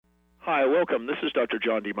Hi, welcome. This is Dr.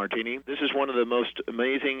 John DeMartini. This is one of the most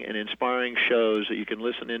amazing and inspiring shows that you can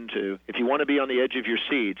listen into. If you want to be on the edge of your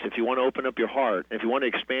seats, if you want to open up your heart, if you want to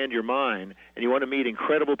expand your mind, and you want to meet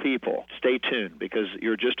incredible people, stay tuned because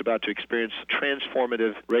you're just about to experience a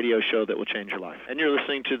transformative radio show that will change your life. And you're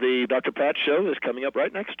listening to the Dr. Pat Show that's coming up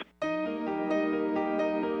right next.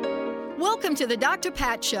 Welcome to the Dr.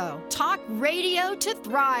 Pat Show. Talk radio to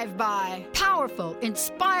thrive by. Powerful,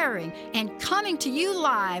 inspiring, and coming to you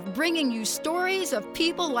live, bringing you stories of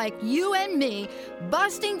people like you and me,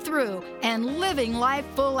 busting through and living life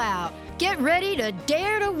full out. Get ready to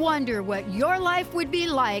dare to wonder what your life would be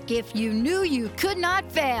like if you knew you could not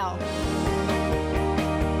fail.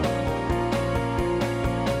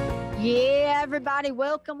 Yeah, everybody,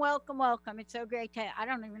 welcome, welcome, welcome. It's so great to, I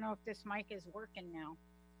don't even know if this mic is working now.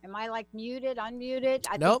 Am I like muted, unmuted?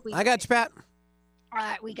 Nope, I got you, Pat. All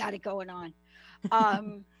right, we got it going on.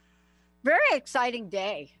 Very exciting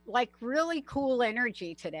day, like really cool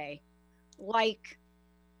energy today. Like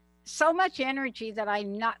so much energy that I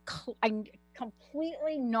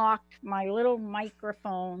completely knocked my little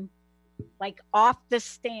microphone like off the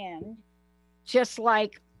stand, just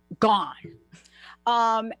like gone.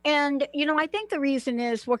 And, you know, I think the reason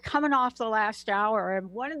is we're coming off the last hour.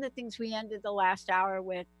 And one of the things we ended the last hour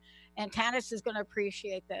with, and Tanis is going to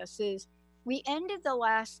appreciate this, is we ended the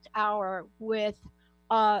last hour with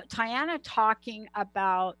Tiana talking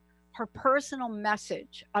about her personal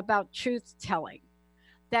message about truth telling,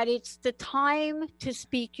 that it's the time to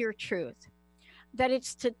speak your truth, that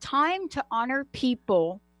it's the time to honor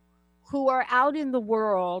people who are out in the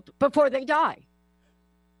world before they die.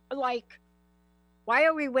 Like, why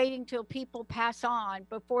are we waiting till people pass on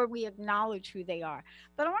before we acknowledge who they are?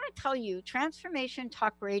 But I want to tell you, Transformation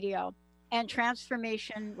Talk Radio and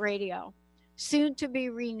Transformation Radio, soon to be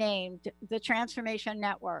renamed the Transformation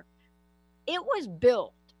Network, it was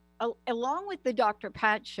built along with the Dr.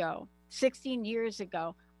 Pat Show 16 years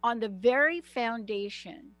ago on the very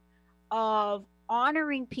foundation of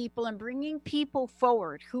honoring people and bringing people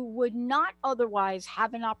forward who would not otherwise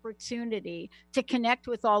have an opportunity to connect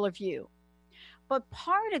with all of you. But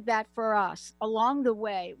part of that for us along the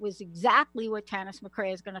way was exactly what Tanis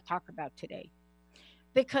McRae is going to talk about today.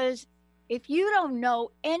 Because if you don't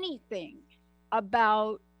know anything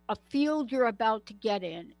about a field you're about to get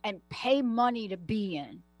in and pay money to be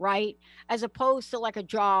in, right? As opposed to like a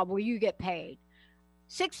job where you get paid.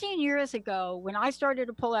 16 years ago, when I started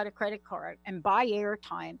to pull out a credit card and buy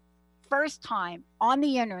airtime, first time on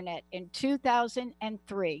the internet in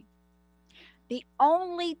 2003, the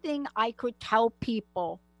only thing I could tell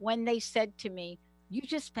people when they said to me, you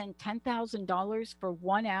just spent $10,000 for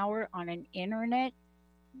 1 hour on an internet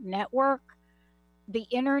network, the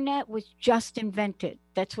internet was just invented.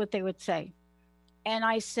 That's what they would say. And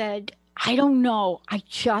I said, I don't know. I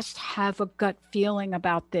just have a gut feeling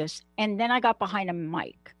about this. And then I got behind a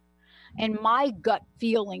mic and my gut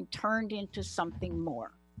feeling turned into something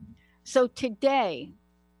more. So today,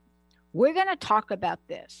 we're going to talk about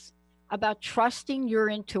this, about trusting your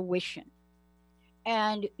intuition.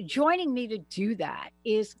 And joining me to do that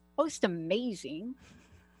is most amazing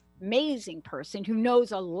person who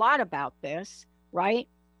knows a lot about this, right?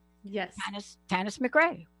 Yes. Tanis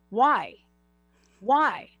McRae. Why?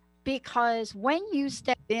 Because when you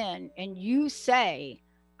step in and you say,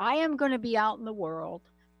 I am going to be out in the world,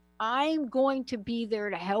 I'm going to be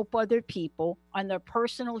there to help other people on their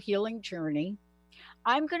personal healing journey.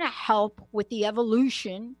 I'm going to help with the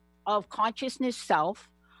evolution of consciousness self,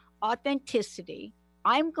 authenticity.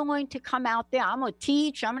 I'm going to come out there. I'm going to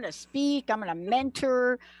teach. I'm going to speak. I'm going to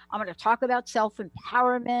mentor. I'm going to talk about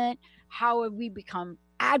self-empowerment, how we become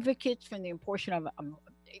advocates for the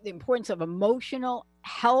importance of emotional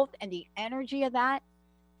health and the energy of that.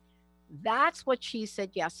 That's what she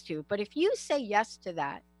said yes to. But if you say yes to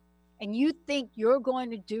that and you think you're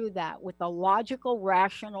going to do that with the logical,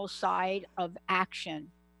 rational side of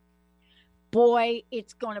action, boy,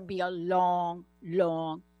 it's going to be a long,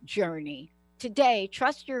 long journey. Today,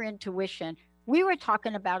 trust your intuition. We were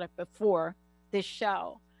talking about it before this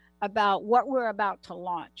show, about what we're about to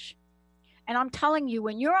launch. And I'm telling you,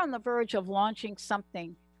 when you're on the verge of launching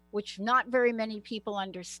something which not very many people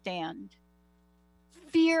understand,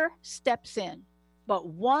 fear steps in. But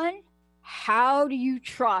one, how do you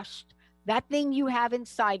trust that thing you have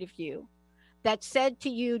inside of you that said to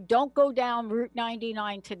you, don't go down Route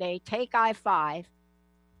 99 today, take I-5?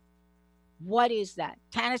 What is that?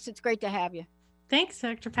 Tanis, it's great to have you. Thanks,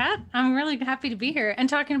 Dr. Pat. I'm really happy to be here and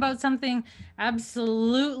talking about something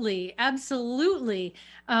absolutely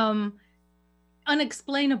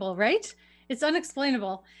unexplainable, right? It's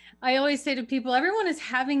unexplainable. I always say to people, everyone is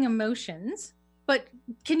having emotions, But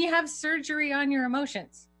can you have surgery on your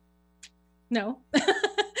emotions? No.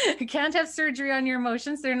 You can't have surgery on your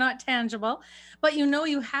emotions. They're not tangible, but you know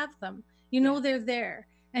you have them. You know they're there,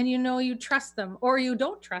 and you know you trust them, or you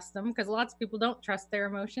don't trust them, because lots of people don't trust their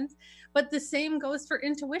emotions. But the same goes for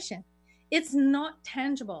intuition. It's not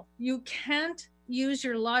tangible. You can't use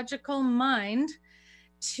your logical mind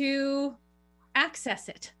to access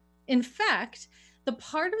it. In fact, the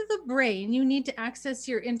part of the brain you need to access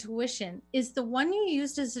your intuition is the one you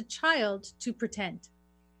used as a child to pretend.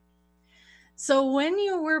 So when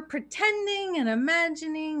you were pretending and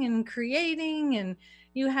imagining and creating, and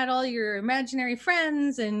you had all your imaginary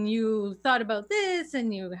friends, and you thought about this,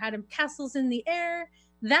 and you had castles in the air,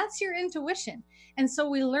 that's your intuition. And so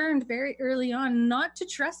we learned very early on not to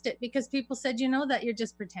trust it, because people said, you know, that you're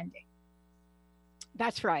just pretending.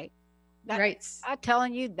 That's right. Right. I'm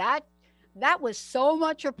telling you, that was so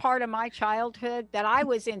much a part of my childhood that I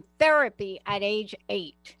was in therapy at age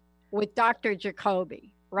 8 with Dr.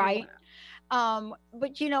 Jacoby, right?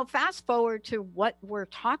 But, you know, fast forward to what we're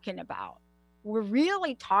talking about. We're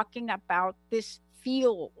really talking about this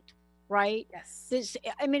field, right? Yes.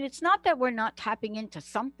 I mean, it's not that we're not tapping into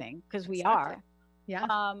something, because we are.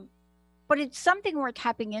 Yeah. But it's something we're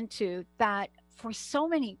tapping into that for so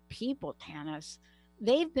many people, Tanis,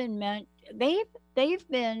 they've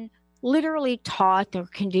been literally taught or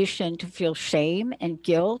conditioned to feel shame and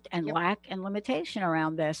guilt and lack and limitation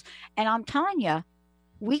around this. And I'm telling you,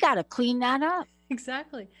 we got to clean that up.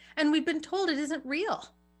 Exactly. And we've been told it isn't real.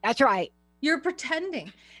 That's right. You're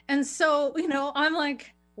pretending. And so, you know, I'm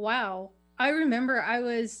like, wow. I remember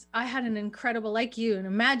I had an incredible, like you, an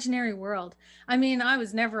imaginary world. I mean, I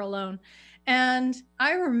was never alone. And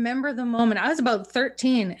I remember the moment, I was about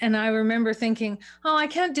 13, and I remember thinking, oh, I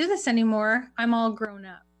can't do this anymore. I'm all grown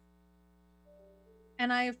up.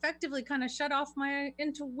 And I effectively kind of shut off my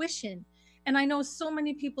intuition. And I know so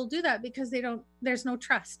many people do that because there's no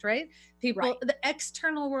trust, right? People, the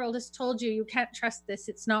external world has told you, you can't trust this.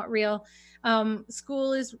 It's not real.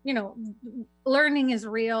 School is, you know, learning is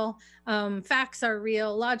real. Facts are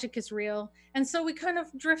real. Logic is real. And so we kind of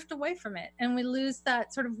drift away from it, and we lose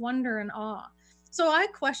that sort of wonder and awe. So I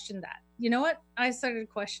questioned that. You know what? I started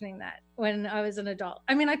questioning that when I was an adult.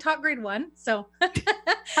 I mean, I taught grade 1, so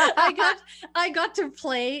I got to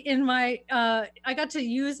play in my I got to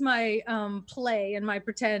use my play and my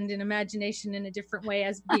pretend and imagination in a different way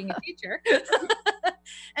as being a teacher.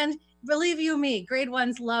 And believe you me, grade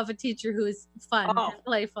 1s love a teacher who is fun and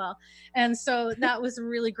playful. And so that was a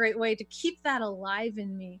really great way to keep that alive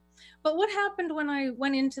in me. But what happened when I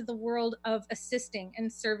went into the world of assisting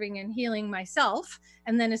and serving and healing myself,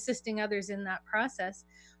 and then assisting others in that process,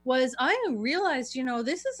 was I realized, you know,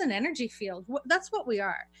 this is an energy field. That's what we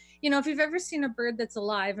are. You know, if you've ever seen a bird that's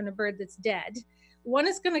alive and a bird that's dead, one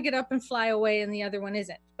is going to get up and fly away and the other one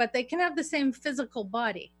isn't. But they can have the same physical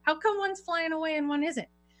body. How come one's flying away and one isn't?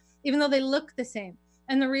 Even though they look the same.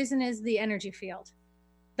 And the reason is the energy field.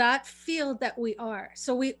 That field that we are.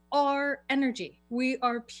 So we are energy. We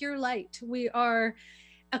are pure light. We are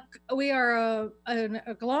an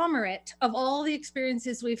agglomerate of all the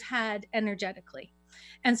experiences we've had energetically.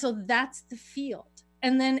 And so that's the field.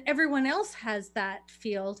 And then everyone else has that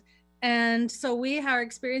field. And so we are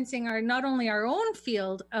experiencing not only our own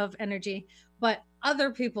field of energy, but other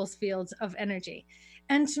people's fields of energy.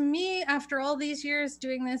 And to me, after all these years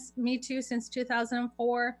doing this, Me Too, since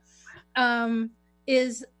 2004,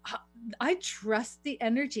 is I trust the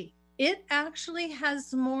energy. It actually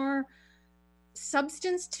has more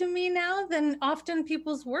substance to me now than often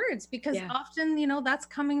people's words, because often, you know, that's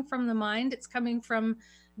coming from the mind. It's coming from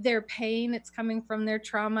their pain. It's coming from their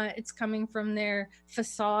trauma. It's coming from their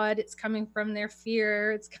facade. It's coming from their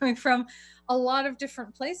fear. It's coming from a lot of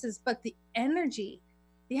different places. But the energy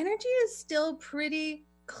is still pretty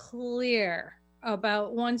clear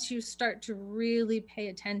about once you start to really pay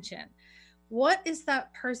attention. What is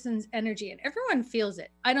that person's energy? And everyone feels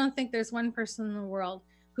it. I don't think there's one person in the world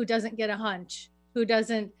who doesn't get a hunch, who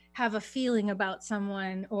doesn't have a feeling about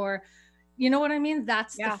someone, or, you know what I mean?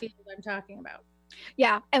 That's the field I'm talking about.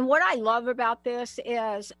 Yeah. And what I love about this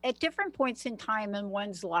is at different points in time in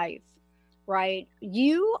one's life, right,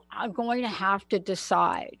 you are going to have to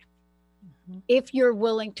decide if you're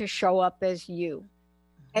willing to show up as you,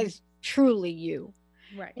 as truly you.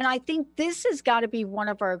 Right. And I think this has got to be one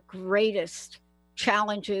of our greatest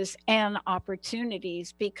challenges and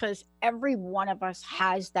opportunities, because every one of us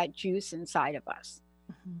has that juice inside of us.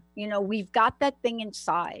 You know, we've got that thing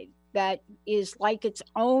inside that is like its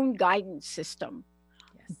own guidance system.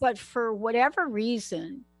 But for whatever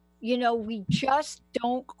reason, you know, we just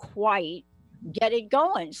don't quite get it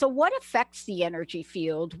going. So what affects the energy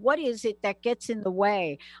field? What is it that gets in the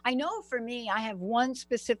way? I know for me, I have one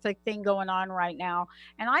specific thing going on right now,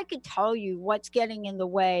 and I could tell you what's getting in the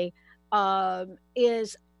way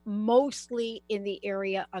is mostly in the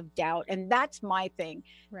area of doubt. And that's my thing.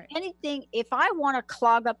 Right. Anything, if I want to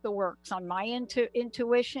clog up the works on my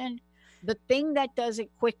intuition, the thing that does it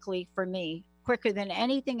quickly for me, quicker than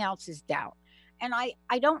anything else, is doubt. And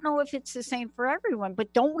I don't know if it's the same for everyone,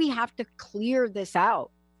 but don't we have to clear this out?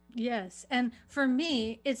 Yes. And for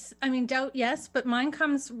me, doubt, yes, but mine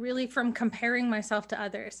comes really from comparing myself to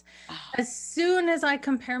others. As soon as I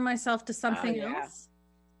compare myself to something else,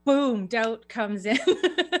 boom, doubt comes in.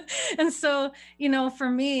 And so, for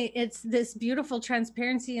me, it's this beautiful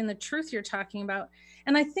transparency and the truth you're talking about.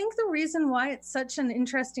 And I think the reason why it's such an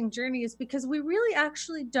interesting journey is because we really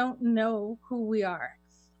actually don't know who we are.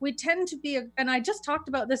 We tend to be, and I just talked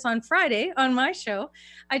about this on Friday on my show.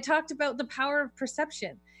 I talked about the power of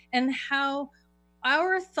perception and how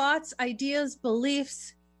our thoughts, ideas,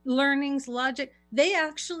 beliefs, learnings, logic, they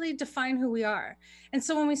actually define who we are. And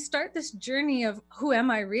so when we start this journey of who am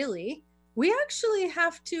I really, we actually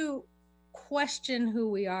have to question who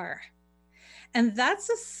we are. And that's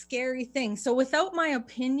a scary thing. So without my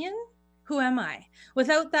opinion, who am I?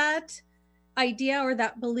 Without that idea or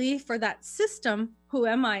that belief or that system, who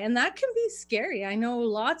am I? And that can be scary. I know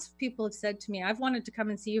lots of people have said to me, I've wanted to come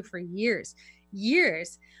and see you for years,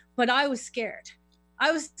 but I was scared.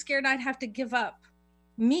 I was scared I'd have to give up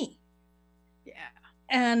me. Yeah.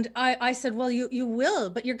 And I said, well, you will,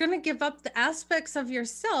 but you're going to give up the aspects of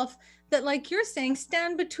yourself that, like you're saying,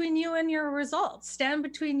 stand between you and your results, stand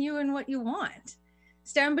between you and what you want,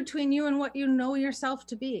 stand between you and what you know yourself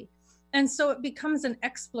to be. And so it becomes an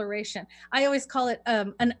exploration. I always call it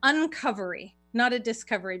an uncovery, not a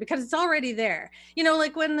discovery, because it's already there.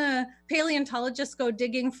 Like when the paleontologists go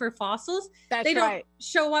digging for fossils, they don't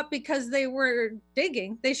show up because they were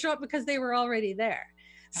digging. They show up because they were already there.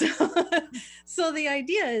 So the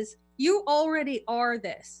idea is you already are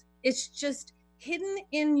this. It's just hidden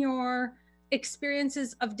in your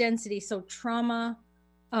experiences of density. So trauma,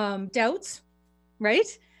 doubts, right?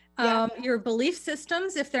 Yeah. Your belief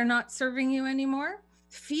systems, if they're not serving you anymore.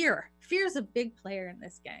 Fear is a big player in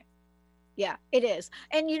this game. Yeah, it is.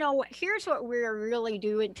 And here's what we're really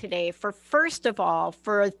doing today. First of all,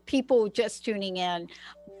 for people just tuning in,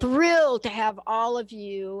 thrilled to have all of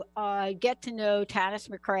you get to know Tanis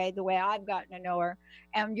McRae the way I've gotten to know her.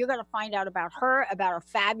 And you're going to find out about her, about her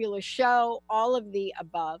fabulous show, all of the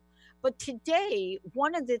above. But today,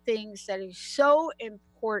 one of the things that is so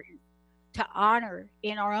important to honor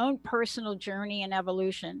in our own personal journey and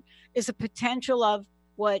evolution is the potential of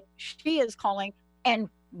what she is calling, and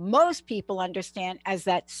most people understand as,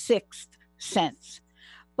 that sixth sense.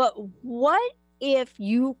 But what if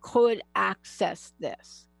you could access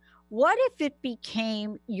this? What if it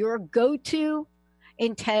became your go-to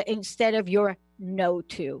instead of your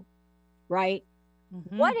no-to, right?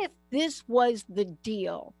 Mm-hmm. What if this was the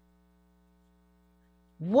deal?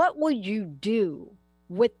 What would you do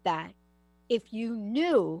with that if you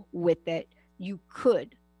knew with it you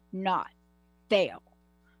could not fail?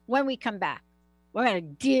 When we come back, we're going to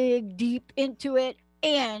dig deep into it.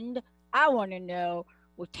 And I want to know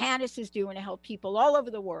what Tanis is doing to help people all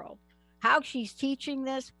over the world, how she's teaching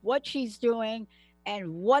this, what she's doing,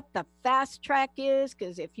 and what the fast track is.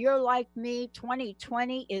 Because if you're like me,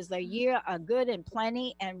 2020 is the year of good and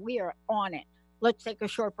plenty, and we are on it. Let's take a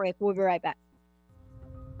short break. We'll be right back.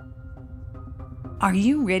 Are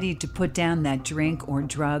you ready to put down that drink or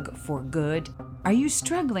drug for good? Are you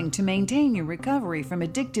struggling to maintain your recovery from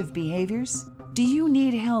addictive behaviors? Do you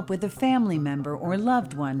need help with a family member or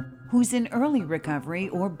loved one who's in early recovery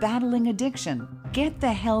or battling addiction? Get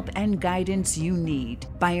the help and guidance you need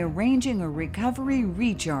by arranging a Recovery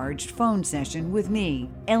Recharged phone session with me,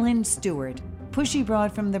 Ellen Stewart, Pushy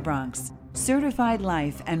Broad from the Bronx, certified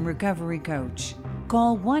life and recovery coach.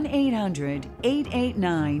 Call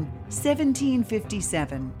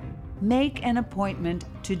 1-800-889-1757. Make an appointment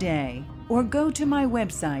today. Or go to my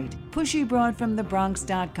website,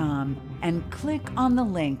 pushybroadfromthebronx.com, and click on the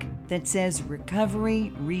link that says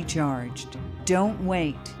Recovery Recharged. Don't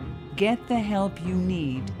wait. Get the help you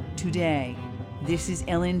need today. This is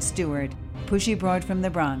Ellen Stewart, Pushy Broad from the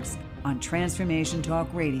Bronx, on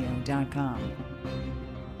TransformationTalkRadio.com.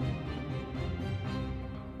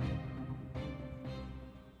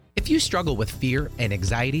 If you struggle with fear and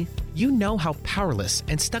anxiety, you know how powerless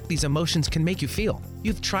and stuck these emotions can make you feel.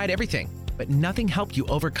 You've tried everything, but nothing helped you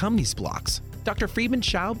overcome these blocks. Dr. Friedman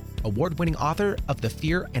Schaub, award-winning author of The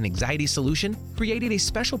Fear and Anxiety Solution, created a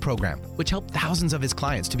special program which helped thousands of his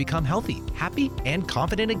clients to become healthy, happy, and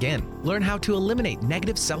confident again. Learn how to eliminate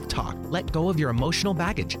negative self-talk, let go of your emotional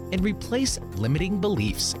baggage, and replace limiting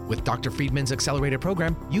beliefs. With Dr. Friedman's accelerated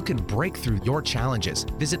program, you can break through your challenges.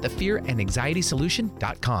 Visit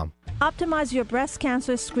thefearandanxietysolution.com. Optimize your breast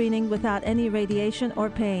cancer screening without any radiation or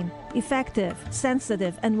pain. Effective,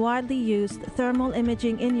 sensitive, and widely used thermal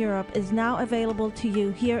imaging in Europe is now available to you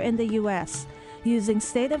here in the U.S. Using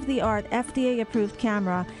state-of-the-art FDA-approved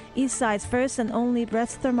camera, Eastside's first and only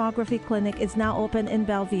breast thermography clinic is now open in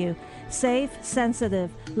Bellevue. Safe, sensitive,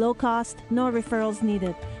 low cost, no referrals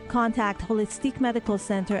needed. Contact Holistic Medical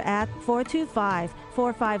Center at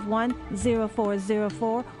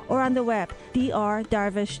 425-451-0404 or on the web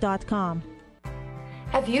drdarvish.com.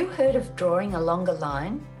 Have you heard of drawing a longer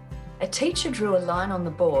line? A teacher drew a line on the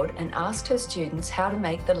board and asked her students how to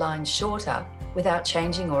make the line shorter without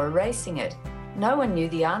changing or erasing it. No one knew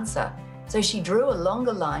the answer, so she drew a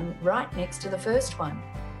longer line right next to the first one.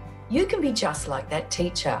 You can be just like that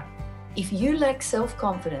teacher. If you lack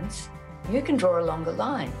self-confidence, you can draw a longer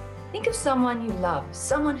line. Think of someone you love,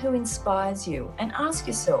 someone who inspires you, and ask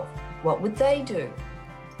yourself, what would they do?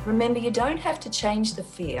 Remember, you don't have to change the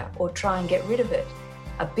fear or try and get rid of it.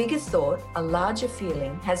 A bigger thought, a larger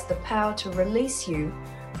feeling, has the power to release you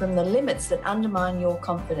from the limits that undermine your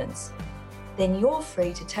confidence. Then you're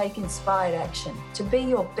free to take inspired action, to be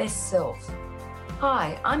your best self.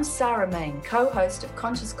 Hi, I'm Sarah Main, co-host of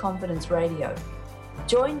Conscious Confidence Radio.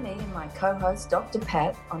 Join me and my co-host Dr.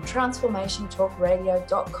 Pat on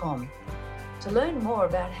TransformationTalkRadio.com. To learn more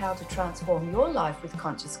about how to transform your life with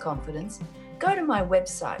conscious confidence, go to my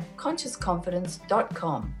website,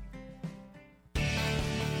 ConsciousConfidence.com.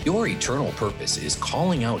 Your eternal purpose is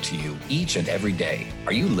calling out to you each and every day.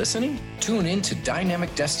 Are you listening? Tune in to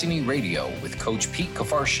Dynamic Destiny Radio with Coach Pete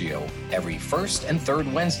Cafarcio every first and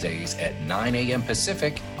third Wednesdays at 9 a.m.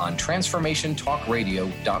 Pacific on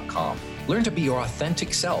TransformationTalkRadio.com. Learn to be your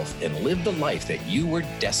authentic self and live the life that you were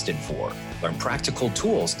destined for. Learn practical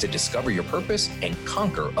tools to discover your purpose and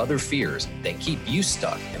conquer other fears that keep you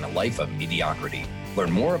stuck in a life of mediocrity.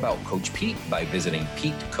 Learn more about Coach Pete by visiting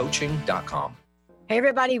PeteCoaching.com. Hey,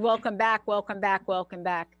 everybody, welcome back, welcome back, welcome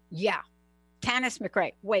back. Yeah, Tanis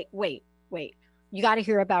McRae. Wait. You got to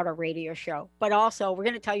hear about a radio show, but also we're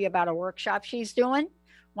going to tell you about a workshop she's doing.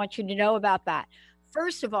 Want you to know about that.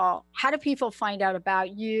 First of all, how do people find out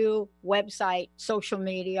about you, website, social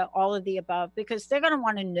media, all of the above? Because they're going to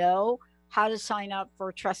want to know how to sign up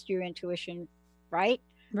for Trust Your Intuition, right?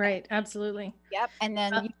 Right, absolutely. Yep, and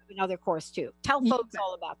then you have another course too. Tell folks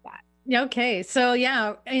all about that. Okay, so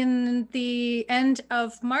yeah, in the end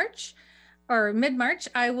of March or mid-March,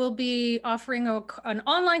 I will be offering an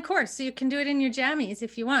online course, so you can do it in your jammies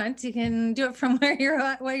if you want. You can do it from where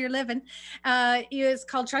you're living. It's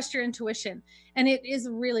called Trust Your Intuition, and it is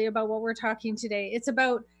really about what we're talking today. It's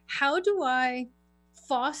about how do I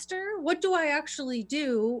foster, what do I actually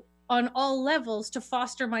do on all levels to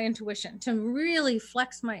foster my intuition, to really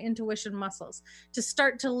flex my intuition muscles, to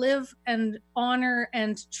start to live and honor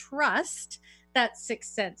and trust that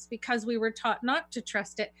sixth sense, because we were taught not to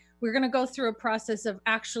trust it. We're going to go through a process of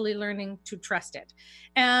actually learning to trust it.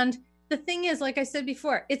 And the thing is, like I said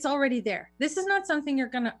before, it's already there. This is not something you're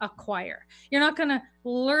going to acquire. You're not going to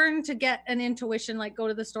learn to get an intuition, like go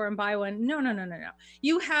to the store and buy one. No.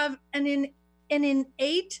 You have an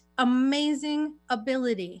innate, amazing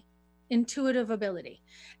ability, intuitive ability.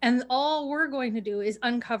 And all we're going to do is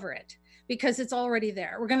uncover it because it's already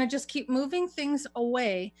there. We're going to just keep moving things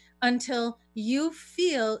away until you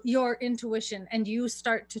feel your intuition and you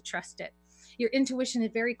start to trust it. Your intuition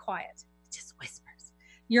is very quiet. It just whispers.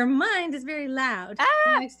 Your mind is very loud. It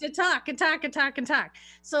likes to talk and talk and talk and talk.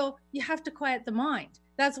 So you have to quiet the mind.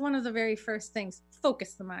 That's one of the very first things.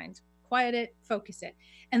 Focus the mind. Quiet it, focus it.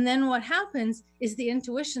 And then what happens is the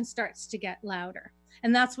intuition starts to get louder.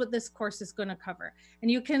 And that's what this course is going to cover. And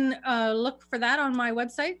you can look for that on my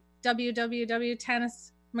website,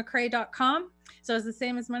 www.tanismccrae.com. So it's the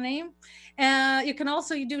same as my name. You can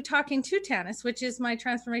also do Talking to Tanis, which is my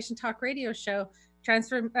Transformation Talk radio show,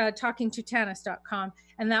 talkingtotanis.com.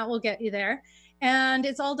 And that will get you there. And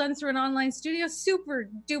it's all done through an online studio. Super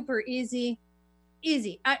duper easy.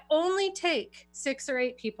 I only take 6 or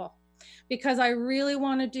 8 people because I really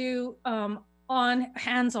want to do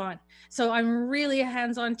hands-on. So I'm really a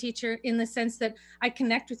hands-on teacher in the sense that I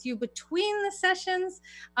connect with you between the sessions.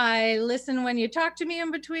 I listen when you talk to me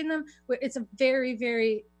in between them. It's a very,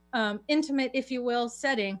 very intimate, if you will,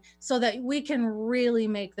 setting so that we can really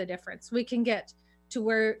make the difference. We can get to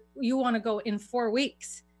where you want to go in 4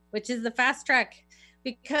 weeks, which is the fast track,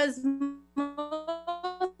 because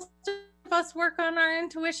us work on our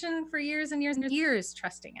intuition for years and years and years,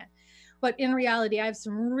 trusting it. But in reality, I have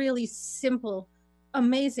some really simple,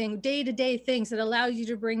 amazing day-to-day things that allow you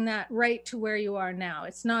to bring that right to where you are now.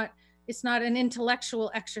 It's not an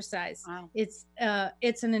intellectual exercise. Wow. It's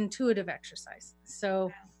an intuitive exercise.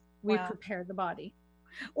 So we prepare the body.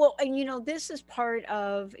 Well, and this is part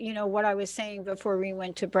of, what I was saying before we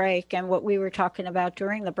went to break, and what we were talking about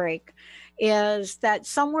during the break, is that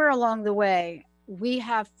somewhere along the way, we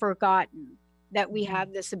have forgotten that we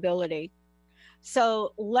have this ability.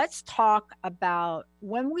 So let's talk about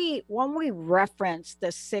when we reference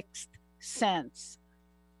the sixth sense,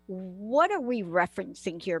 what are we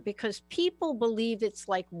referencing here? Because people believe it's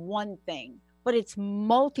like one thing, but it's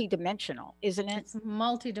multidimensional, isn't it? It's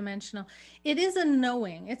multidimensional. It is a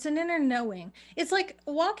knowing. It's an inner knowing. It's like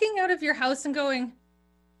walking out of your house and going,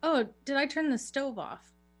 oh, did I turn the stove off?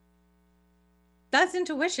 That's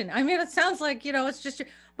intuition. I mean, it sounds like, it's just,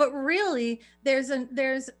 but really there's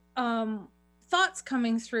thoughts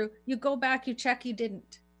coming through. You go back, you check you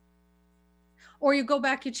didn't. Or you go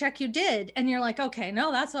back, you check you did. And you're like, okay,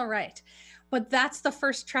 no, that's all right. But that's the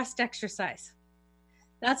first trust exercise.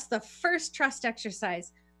 That's the first trust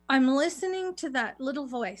exercise. I'm listening to that little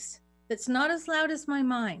voice that's not as loud as my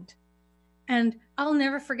mind. And I'll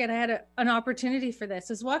never forget, I had an opportunity for this.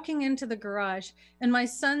 I was walking into the garage and my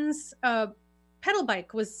son's pedal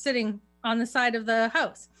bike was sitting on the side of the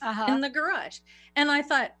house in the garage. And I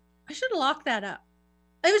thought, I should lock that up.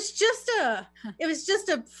 It was just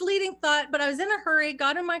a fleeting thought, but I was in a hurry,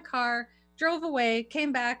 got in my car, drove away,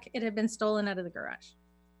 came back. It had been stolen out of the garage.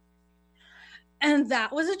 And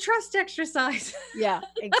that was a trust exercise. Yeah,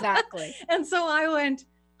 exactly. And so I went,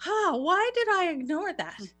 why did I ignore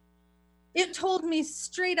that? It told me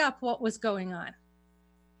straight up what was going on.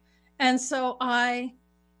 And so I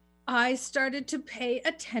started to pay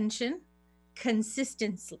attention.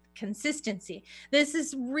 Consistency. This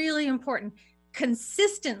is really important.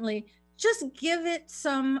 Consistently, just give it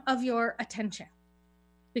some of your attention,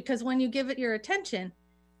 because when you give it your attention,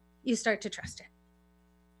 you start to trust it.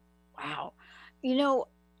 Wow.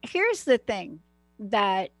 Here's the thing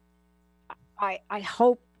that I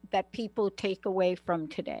hope that people take away from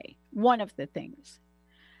today. One of the things,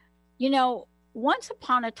 once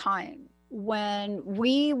upon a time when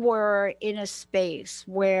we were in a space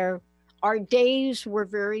where our days were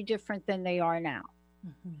very different than they are now.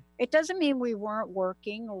 Mm-hmm. It doesn't mean we weren't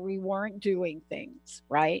working or we weren't doing things,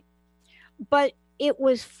 right? But it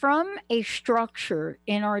was from a structure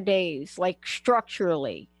in our days, like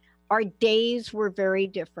structurally, our days were very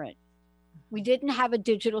different. We didn't have a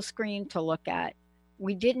digital screen to look at.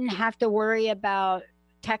 We didn't have to worry about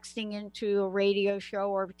texting into a radio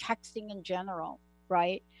show or texting in general,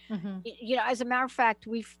 right? Mm-hmm. As a matter of fact,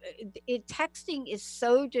 texting is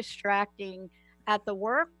so distracting at the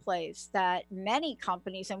workplace that many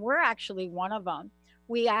companies, and we're actually one of them,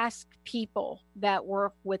 we ask people that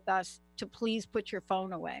work with us to please put your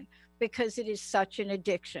phone away, because it is such an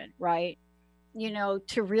addiction, right?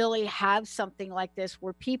 To really have something like this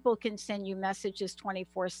where people can send you messages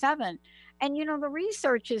 24/7. And, the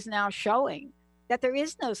research is now showing that there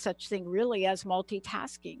is no such thing really as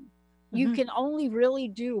multitasking. You can only really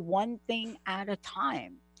do one thing at a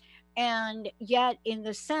time. And yet, in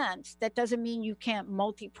the sense, that doesn't mean you can't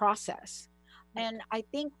multi-process. And I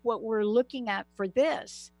think what we're looking at for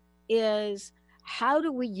this is, how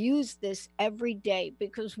do we use this every day?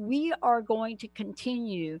 Because we are going to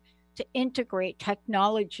continue to integrate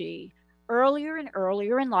technology earlier and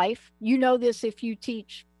earlier in life. You know this if you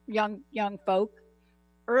teach young folk.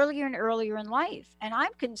 Earlier and earlier in life. And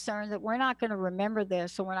I'm concerned that we're not going to remember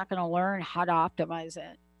this, and we're not going to learn how to optimize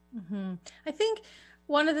it. Mm-hmm. I think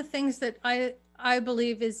one of the things that I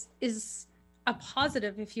believe is a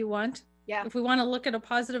positive, if you want, if we want to look at a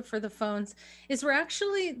positive for the phones, is we're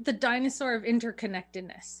actually the dinosaur of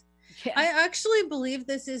interconnectedness. Yeah. I actually believe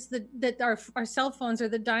this is that our cell phones are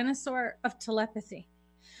the dinosaur of telepathy,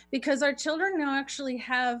 because our children now actually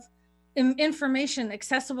have information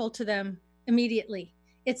accessible to them immediately.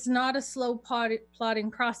 It's not a slow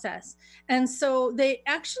plotting process. And so they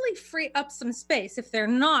actually free up some space if they're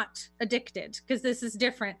not addicted, because this is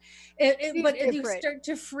different. You start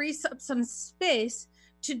to free up some space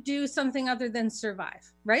to do something other than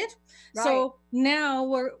survive, right? So now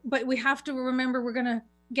we have to remember, we're going to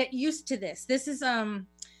get used to this. This is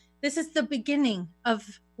the beginning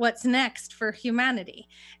of what's next for humanity.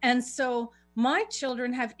 And so my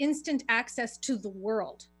children have instant access to the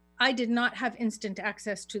world. I did not have instant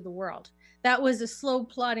access to the world. That was a slow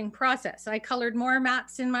plotting process. I colored more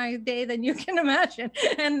maps in my day than you can imagine.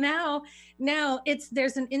 And now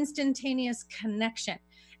there's an instantaneous connection.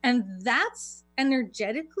 And that's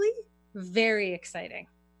energetically very exciting.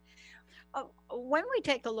 When we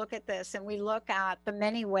take a look at this and we look at the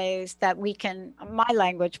many ways that we can, my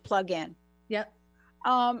language, plug in. Yep.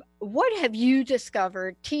 What have you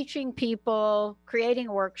discovered teaching people, creating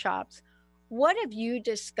workshops? What have you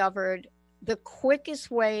discovered the quickest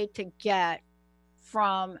way to get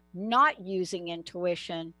from not using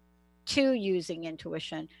intuition to using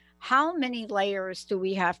intuition? How many layers do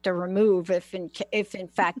we have to remove if in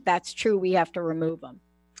fact that's true, we have to remove them?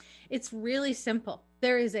 It's really simple.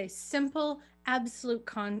 There is a simple, absolute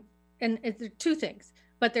and it's two things,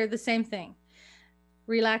 but they're the same thing.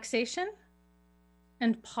 Relaxation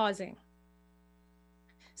and pausing.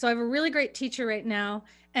 So I have a really great teacher right now,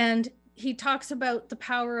 and he talks about the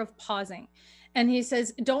power of pausing. And he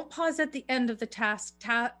says, don't pause at the end of the task,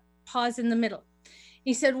 pause in the middle.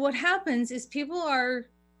 He said, what happens is people are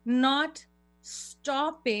not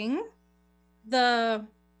stopping the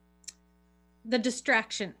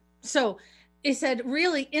distraction. So he said,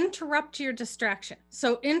 really interrupt your distraction.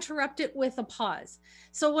 So interrupt it with a pause.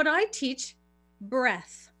 So what I teach,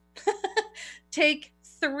 breath. Take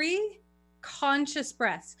 3 conscious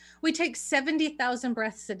breaths. We take 70,000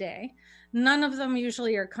 breaths a day. None of them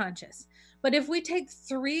usually are conscious. But if we take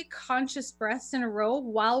 3 conscious breaths in a row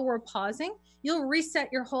while we're pausing, you'll reset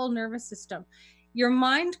your whole nervous system. Your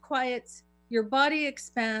mind quiets, your body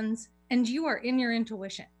expands, and you are in your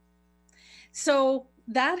intuition. So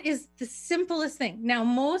that is the simplest thing. Now,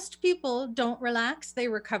 most people don't relax, they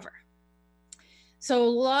recover. So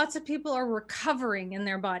lots of people are recovering in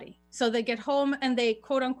their body. So they get home and they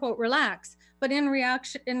quote unquote relax, but in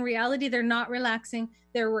reality, they're not relaxing,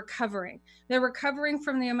 they're recovering. They're recovering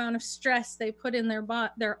from the amount of stress they put in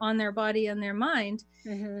on their body and their mind.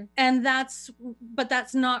 Mm-hmm. And that's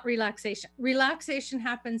not relaxation. Relaxation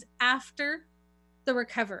happens after the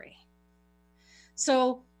recovery.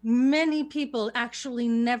 So many people actually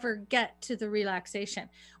never get to the relaxation,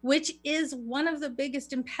 which is one of the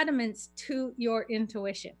biggest impediments to your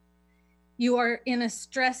intuition. You are in a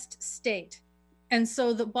stressed state. And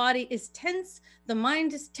so the body is tense, the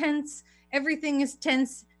mind is tense, everything is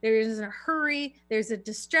tense. There is a hurry, there's a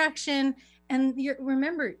distraction. And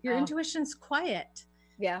remember, your intuition's quiet.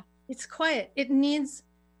 Yeah. It's quiet. It needs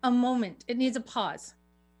a moment. It needs a pause.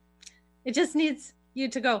 It just needs you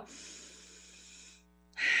to go.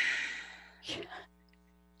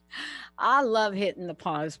 I love hitting the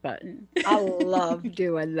pause button. I love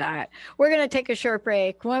doing that. We're going to take a short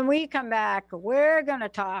break. When we come back, we're going to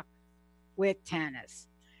talk with Tanis.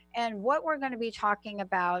 And what we're going to be talking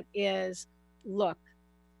about is, look,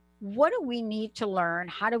 what do we need to learn?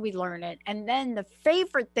 How do we learn it? And then the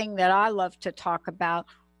favorite thing that I love to talk about,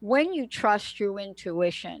 when you trust your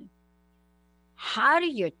intuition, how do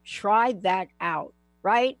you try that out,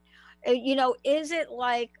 right? You know, is it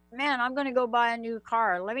like, man, I'm going to go buy a new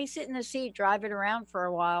car. Let me sit in the seat, drive it around for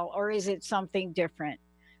a while. Or is it something different?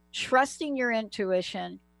 Trusting your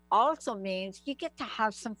intuition also means you get to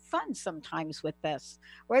have some fun sometimes with this.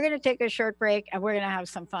 We're going to take a short break and we're going to have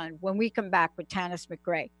some fun when we come back with Tanis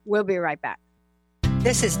McRae. We'll be right back.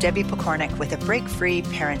 This is Debbie Pokornik with a break-free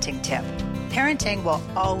parenting tip. Parenting will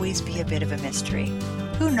always be a bit of a mystery.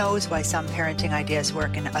 Who knows why some parenting ideas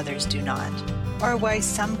work and others do not? Or why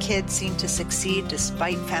some kids seem to succeed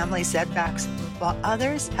despite family setbacks, while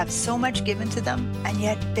others have so much given to them and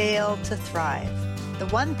yet fail to thrive. The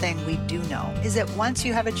one thing we do know is that once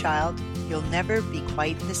you have a child, you'll never be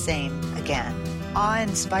quite the same again.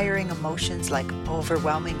 Awe-inspiring emotions like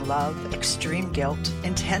overwhelming love, extreme guilt,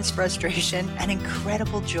 intense frustration, and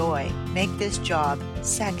incredible joy make this job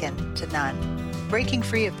second to none. Breaking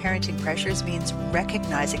free of parenting pressures means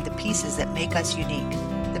recognizing the pieces that make us unique,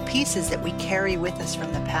 the pieces that we carry with us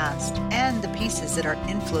from the past, and the pieces that are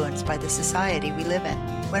influenced by the society we live in.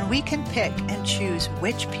 When we can pick and choose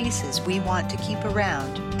which pieces we want to keep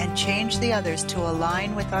around and change the others to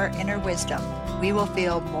align with our inner wisdom, we will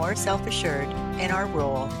feel more self-assured in our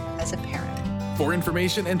role as a parent. For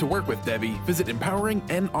information and to work with Debbie, visit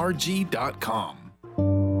empoweringnrg.com.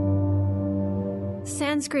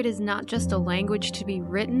 Sanskrit is not just a language to be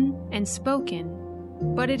written and spoken,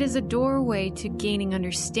 but it is a doorway to gaining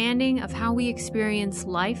understanding of how we experience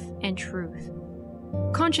life and truth.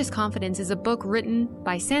 Conscious Confidence is a book written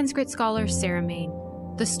by Sanskrit scholar Sarah Main.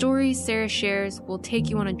 The stories Sarah shares will take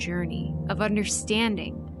you on a journey of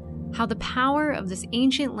understanding how the power of this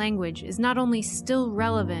ancient language is not only still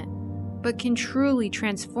relevant, but can truly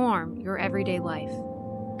transform your everyday life.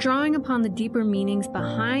 Drawing upon the deeper meanings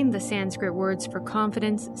behind the Sanskrit words for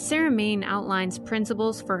confidence, Sarah Main outlines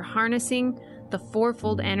principles for harnessing the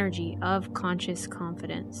fourfold energy of conscious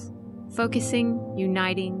confidence: focusing,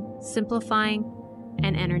 uniting, simplifying,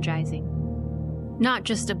 and energizing. Not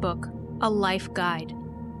just a book, A Life Guide.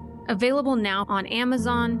 Available now on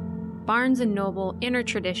Amazon, Barnes & Noble, Inner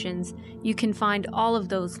Traditions. You can find all of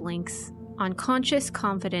those links on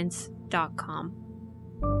ConsciousConfidence.com.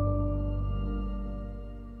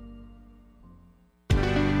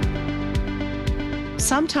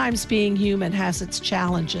 Sometimes being human has its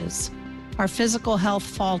challenges. Our physical health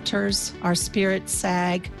falters, our spirits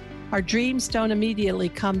sag, our dreams don't immediately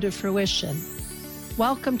come to fruition.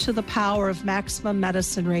 Welcome to the power of Maximum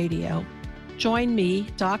Medicine Radio. Join me,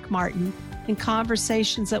 Doc Martin, in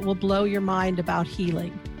conversations that will blow your mind about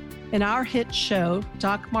healing. In our hit show,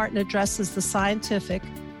 Doc Martin addresses the scientific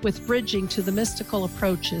with bridging to the mystical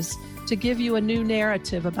approaches to give you a new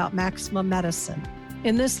narrative about maximum medicine.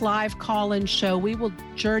 In this live call-in show, we will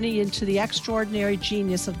journey into the extraordinary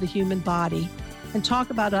genius of the human body and talk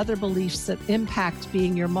about other beliefs that impact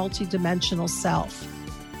being your multidimensional self.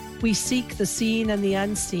 We seek the seen and the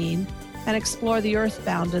unseen and explore the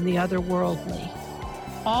earthbound and the otherworldly,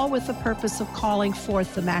 all with the purpose of calling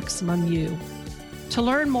forth the maximum you. To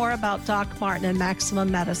learn more about Doc Martin and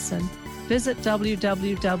Maximum Medicine, visit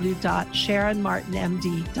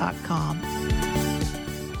www.SharonMartinMD.com.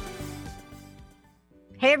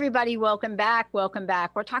 Hey, everybody. Welcome back. Welcome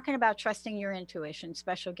back. We're talking about trusting your intuition.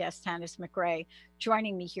 Special guest Tanis McRae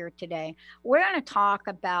joining me here today. We're going to talk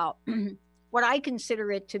about what I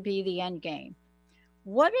consider it to be the end game.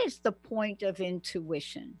 What is the point of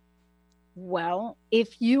intuition? Well,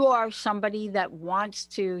 if you are somebody that wants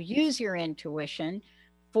to use your intuition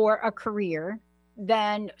for a career,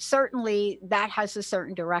 then certainly that has a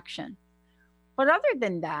certain direction. But other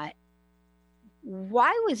than that,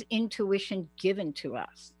 why was intuition given to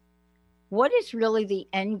us? What is really the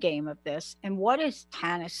end game of this? And what does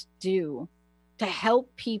Tanis do to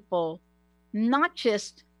help people not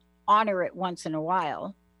just honor it once in a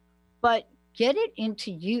while, but get it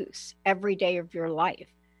into use every day of your life?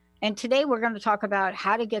 And today we're going to talk about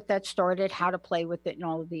how to get that started, how to play with it, and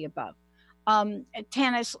all of the above.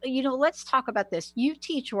 Tanis, let's talk about this. You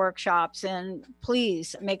teach workshops, and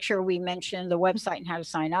please make sure we mention the website and how to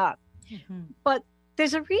sign up. Mm-hmm. But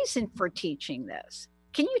there's a reason for teaching this.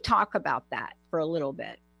 Can you talk about that for a little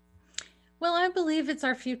bit? Well, I believe it's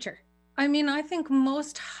our future. I mean, I think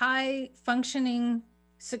most high functioning,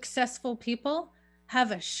 successful people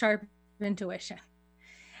have a sharp intuition.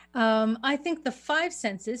 I think the five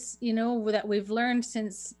senses, that we've learned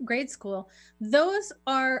since grade school, those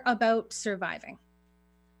are about surviving.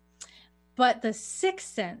 But the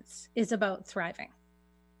sixth sense is about thriving.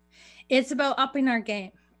 It's about upping our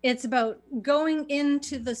game. It's about going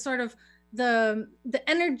into the sort of the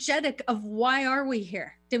energetic of why are we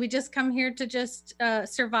here? Did we just come here to just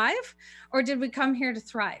survive? Or did we come here to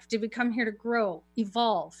thrive? Did we come here to grow,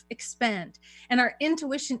 evolve, expand? And our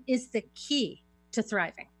intuition is the key to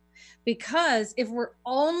thriving. Because if we're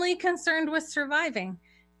only concerned with surviving,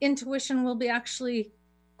 intuition will be actually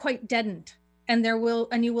quite deadened, and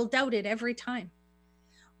you will doubt it every time.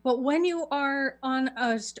 But when you are on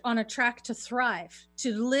a track to thrive,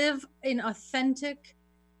 to live an authentic,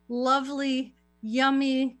 lovely,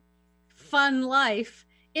 yummy, fun life,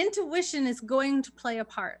 intuition is going to play a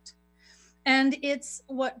part. And it's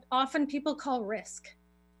what often people call risk.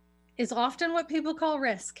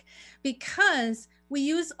 Because we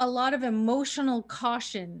use a lot of emotional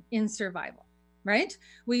caution in survival, right?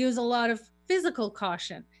 We use a lot of physical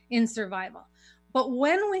caution in survival. But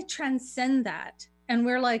when we transcend that and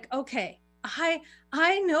we're like, okay, I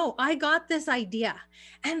know I got this idea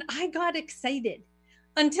and I got excited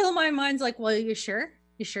until my mind's like, well, you sure?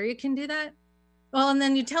 You sure you can do that? Well, and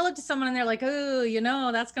then you tell it to someone and they're like,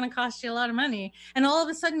 oh, that's going to cost you a lot of money. And all of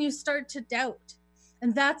a sudden you start to doubt.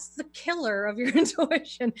 And that's the killer of your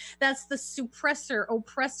intuition. That's the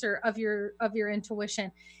oppressor of your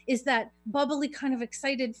intuition, is that bubbly kind of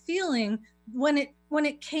excited feeling when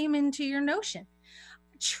it came into your notion.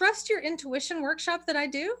 Trust Your Intuition workshop that I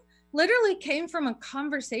do literally came from a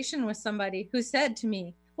conversation with somebody who said to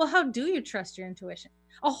me, well, how do you trust your intuition?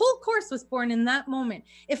 A whole course was born in that moment.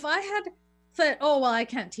 If I had said, oh, well, I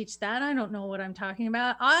can't teach that, I don't know what I'm talking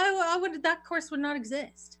about, that course would not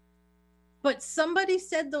exist. But somebody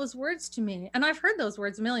said those words to me, and I've heard those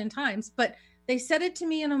words a million times, but they said it to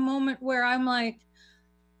me in a moment where I'm like,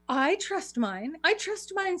 I trust mine. I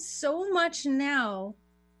trust mine so much now,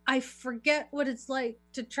 I forget what it's like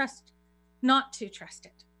to trust, not to trust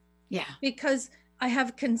it. Yeah. Because I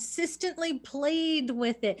have consistently played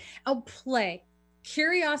with it. I'll play.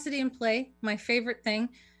 Curiosity and play, my favorite thing,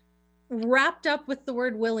 wrapped up with the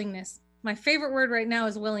word willingness. My favorite word right now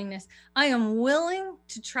is willingness. I am willing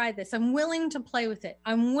to try this. I'm willing to play with it.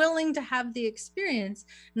 I'm willing to have the experience,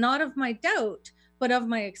 not of my doubt, but of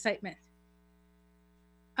my excitement.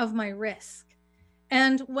 of my risk.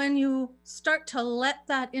 And when you start to let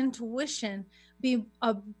that intuition be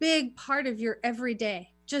a big part of your everyday,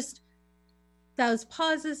 just those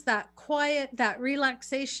pauses, that quiet, that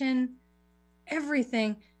relaxation,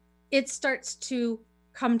 everything, it starts to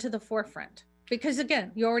come to the forefront because,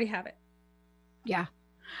 again, you already have it. Yeah.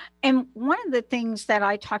 And one of the things that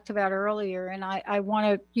I talked about earlier, and I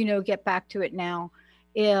want to, get back to it now,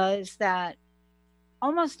 is that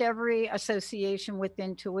almost every association with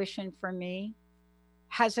intuition for me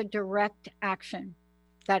has a direct action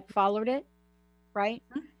that followed it, right?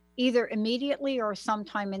 Mm-hmm. Either immediately or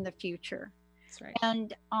sometime in the future. That's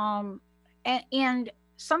right. And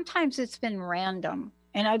sometimes it's been random.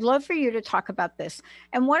 And I'd love for you to talk about this.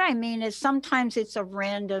 And what I mean is sometimes it's a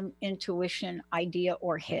random intuition idea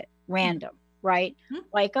or hit, random, right? Mm-hmm.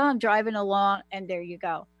 Like, I'm driving along and there you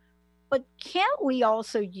go. But can't we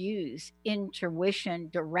also use intuition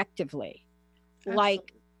directively? Absolutely.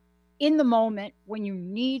 Like in the moment when you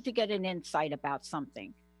need to get an insight about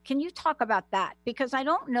something. Can you talk about that? Because I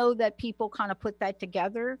don't know that people kind of put that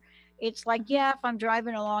together. It's like, yeah, if I'm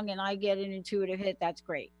driving along and I get an intuitive hit, that's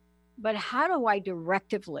great. But how do I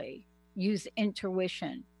directively use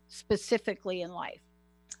intuition specifically in life?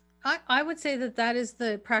 I would say that is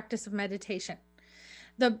the practice of meditation.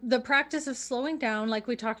 The practice of slowing down, like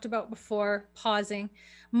we talked about before, pausing.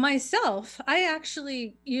 Myself, I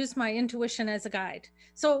actually use my intuition as a guide.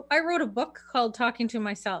 So I wrote a book called Talking to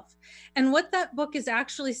Myself. And what that book is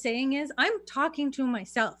actually saying is I'm talking to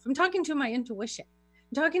myself. I'm talking to my intuition.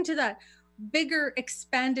 I'm talking to that bigger,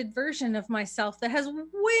 expanded version of myself that has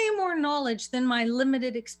way more knowledge than my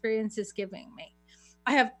limited experience is giving me.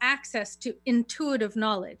 I have access to intuitive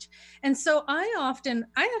knowledge. And so I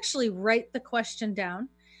actually write the question down.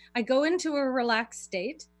 I go into a relaxed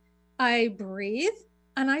state, I breathe,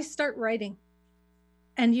 and I start writing.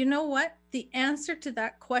 And you know what? The answer to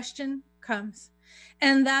that question comes.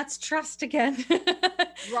 And that's trust again.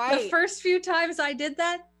 Right. The first few times I did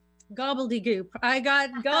that, gobbledygook. I got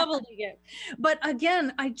gobbledygook. But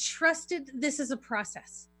again, I trusted this is a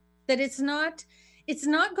process, that it's not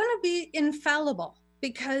going to be infallible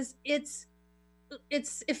because it's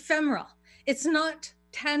ephemeral. It's not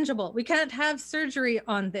tangible. We can't have surgery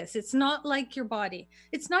on this. It's not like your body.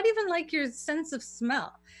 It's not even like your sense of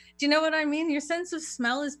smell. Do you know what I mean? Your sense of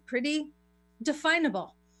smell is pretty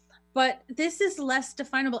definable, but this is less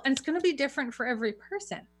definable, and it's going to be different for every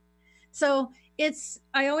person. So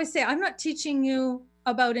I always say, I'm not teaching you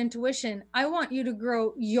about intuition. I want you to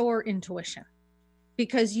grow your intuition,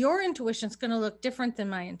 because your intuition is going to look different than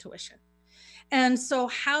my intuition. And so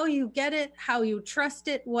how you get it, how you trust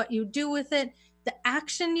it, what you do with it, the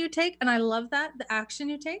action you take. And I love that, the action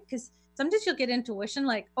you take, because sometimes you'll get intuition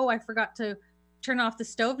like, oh, I forgot to turn off the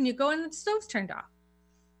stove, and you go and the stove's turned off.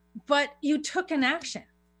 But you took an action.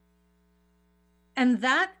 And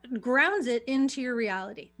that grounds it into your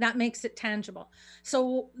reality. That makes it tangible.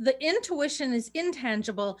 So the intuition is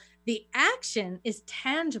intangible. The action is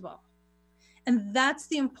tangible. And that's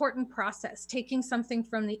the important process, taking something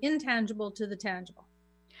from the intangible to the tangible.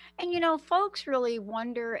 And, folks really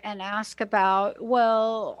wonder and ask about,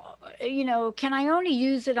 well, can I only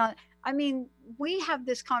use it on, we have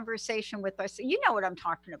this conversation with us. You know what I'm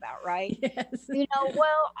talking about, right? Yes.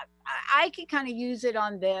 Well, I could kind of use it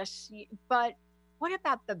on this, but what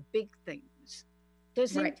about the big things?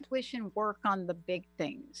 Does intuition work on the big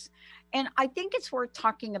things? And I think it's worth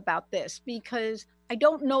talking about this because I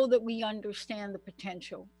don't know that we understand the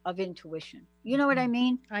potential of intuition. You know what I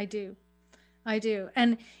mean? I do.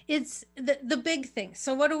 And it's the big things.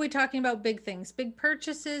 So what are we talking about? Big things, big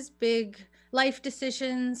purchases, big life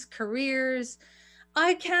decisions, careers.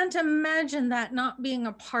 I can't imagine that not being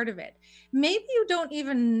a part of it. Maybe you don't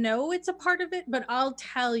even know it's a part of it, but I'll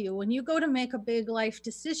tell you, when you go to make a big life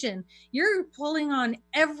decision, you're pulling on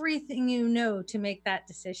everything you know to make that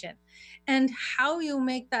decision. And how you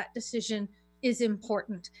make that decision is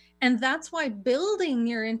important. And that's why building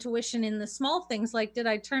your intuition in the small things, like did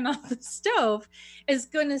I turn off the stove, is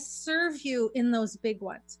going to serve you in those big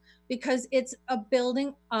ones, because it's a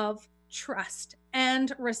building of trust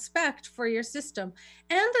and respect for your system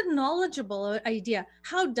and a knowledgeable idea.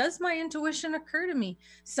 How does my intuition occur to me?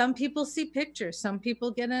 Some people see pictures, some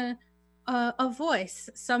people get a voice,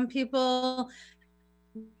 some people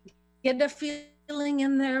get a feeling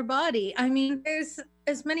in their body. There's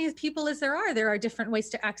as many people as there are different ways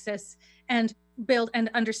to access and build and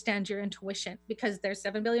understand your intuition, because there's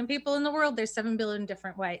 7 billion people in the world. There's 7 billion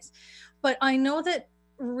different ways. But I know that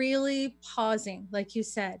really pausing, like you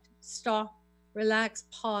said, stop, relax,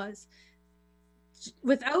 pause,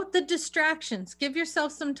 without the distractions, give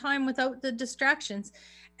yourself some time without the distractions,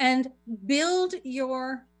 and build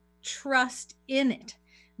your trust in it.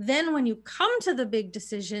 Then when you come to the big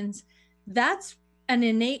decisions, that's an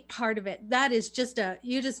innate part of it. That is just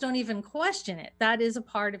you just don't even question it. That is a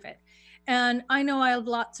part of it. And I know I have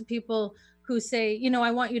lots of people who say, you know,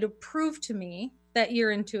 I want you to prove to me that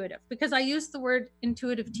you're intuitive, because I use the word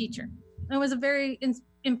intuitive teacher. It was a very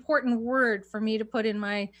important word for me to put in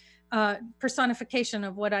my personification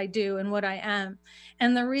of what I do and what I am.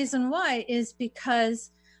 And the reason why is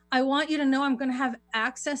because I want you to know I'm going to have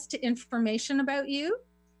access to information about you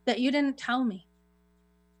that you didn't tell me.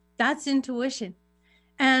 That's intuition.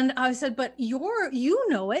 And I said, but you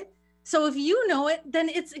know it. So if you know it, then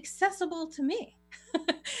it's accessible to me.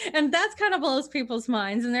 And that's kind of blows people's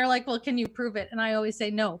minds. And they're like, well, can you prove it? And I always say,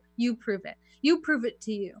 no, you prove it. You prove it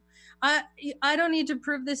to you. I don't need to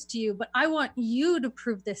prove this to you, but I want you to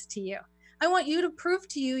prove this to you. I want you to prove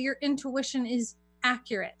to you your intuition is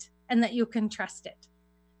accurate and that you can trust it,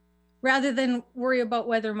 rather than worry about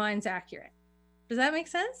whether mine's accurate. Does that make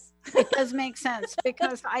sense? It does make sense,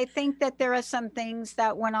 because I think that there are some things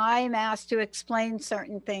that when I'm asked to explain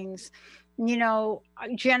certain things, you know,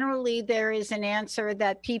 generally there is an answer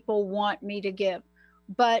that people want me to give.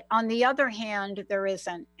 But on the other hand, there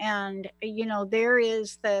isn't. And, you know, there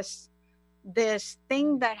is this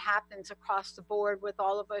thing that happens across the board with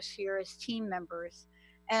all of us here as team members.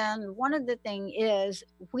 And one of the things is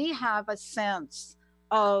we have a sense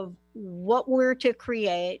of what we're to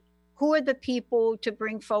create, who are the people to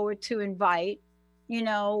bring forward to invite, you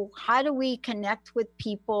know, how do we connect with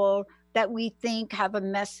people that we think have a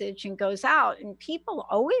message and goes out. And people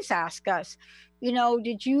always ask us, you know,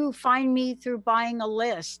 did you find me through buying a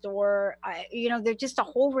list? Or, you know, there's just a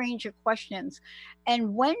whole range of questions.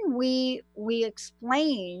 And when we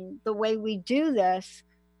explain the way we do this,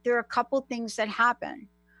 there are a couple things that happen.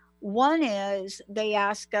 One is they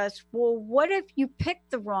ask us, well, what if you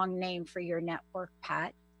picked the wrong name for your network,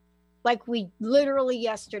 Pat? Like we literally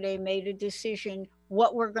yesterday made a decision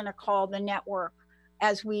what we're going to call the network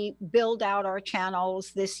as we build out our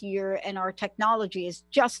channels this year, and our technology is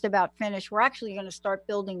just about finished. We're actually going to start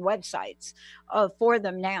building websites for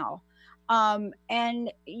them now.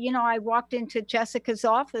 And, you know, I walked into Jessica's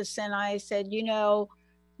office and I said, you know,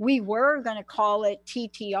 we were going to call it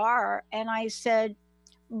TTR. And I said,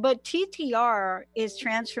 but TTR is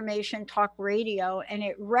Transformation Talk Radio, and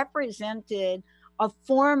it represented a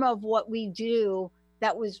form of what we do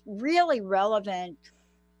that was really relevant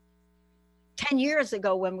 10 years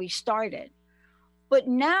ago when we started. But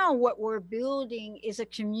now what we're building is a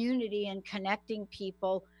community and connecting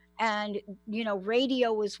people. And, you know,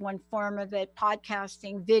 radio is one form of it,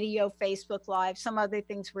 podcasting, video, Facebook Live, some other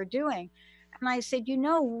things we're doing. And I said, you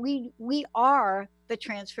know, we are the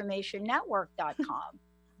transformationnetwork.com.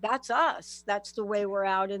 That's us. That's the way we're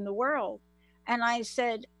out in the world. And I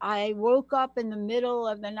said, I woke up in the middle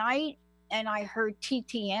of the night and I heard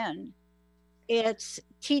TTN. It's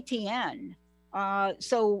TTN.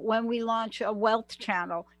 So when we launch a wealth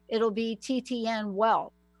channel, it'll be TTN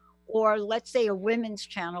Wealth. Or let's say a women's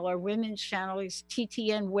channel. Our women's channel is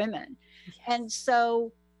TTN Women. Yes. And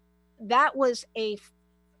so that was a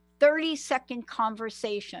 30-second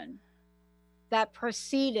conversation that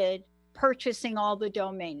preceded purchasing all the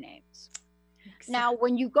domain names. Exactly. Now,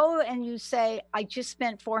 when you go and you say, I just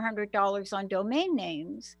spent $400 on domain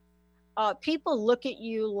names, people look at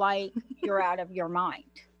you like you're out of your mind.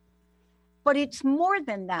 But it's more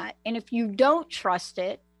than that. And if you don't trust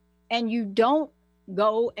it and you don't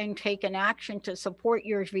go and take an action to support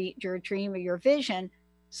your dream or your vision,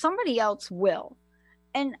 somebody else will.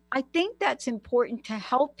 And I think that's important to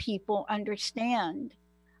help people understand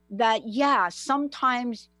that, yeah,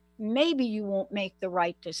 sometimes maybe you won't make the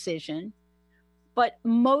right decision, but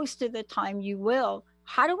most of the time you will.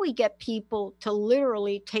 How do we get people to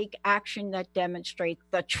literally take action that demonstrates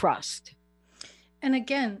the trust? And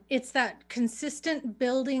again, it's that consistent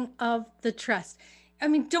building of the trust. I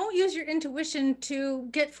mean, don't use your intuition to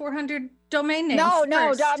get 400 domain names. No,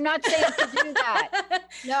 I'm not saying to do that.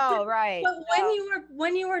 No, right. But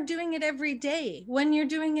when you are doing it every day, when you're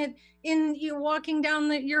doing it you're walking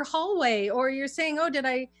down your hallway, or you're saying, oh, did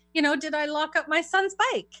I lock up my son's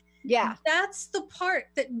bike? Yeah. That's the part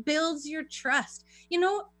that builds your trust. You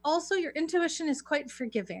know, also your intuition is quite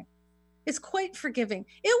forgiving. It's quite forgiving.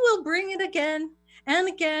 It will bring it again and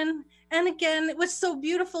again and again. What's so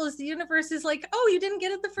beautiful is the universe is like, oh, you didn't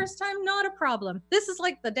get it the first time? Not a problem. This is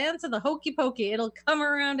like the dance of the hokey pokey. It'll come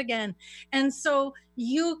around again. And so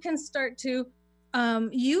you can start to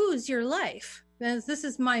use your life. This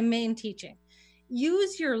is my main teaching.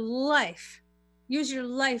 Use your life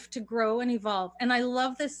to grow and evolve. And I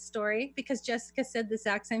love this story because Jessica said the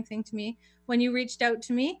exact same thing to me when you reached out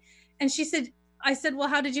to me. And she said, I said, well,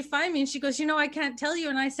 how did you find me? And she goes, I can't tell you.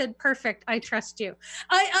 And I said, perfect. I trust you.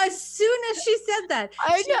 As soon as she said that,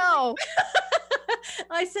 I know.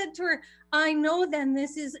 I said to her, I know then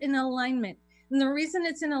this is in alignment. And the reason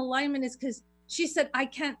it's in alignment is because she said, I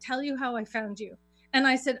can't tell you how I found you. And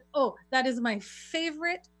I said, oh, that is my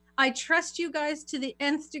favorite. I trust you guys to the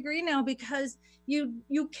nth degree now because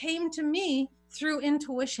you came to me through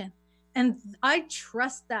intuition. And I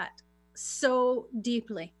trust that so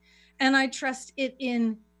deeply. And I trust it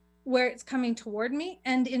in where it's coming toward me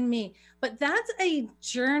and in me. But that's a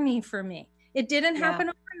journey for me. It didn't happen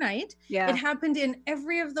overnight. Yeah. It happened in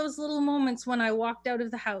every of those little moments when I walked out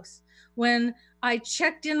of the house, when I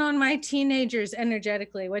checked in on my teenagers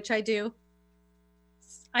energetically, which I do.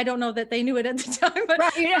 I don't know that they knew it at the time, but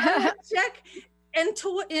right. I would check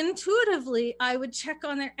intuitively. I would check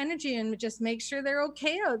on their energy and just make sure they're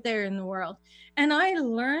okay out there in the world. And I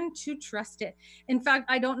learned to trust it. In fact,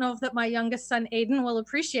 I don't know if that my youngest son, Aiden, will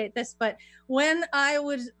appreciate this, but when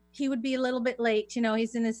he would be a little bit late,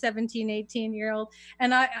 he's in his 17, 18-year-old,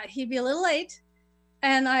 and he'd be a little late.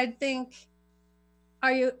 And I'd think,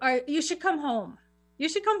 you should come home. You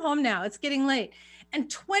should come home now. It's getting late. And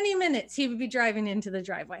 20 minutes, he would be driving into the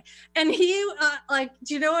driveway. And he,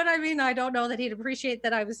 do you know what I mean? I don't know that he'd appreciate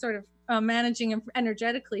that I was sort of managing him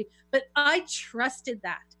energetically, but I trusted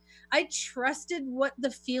that. I trusted what the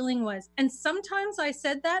feeling was. And sometimes I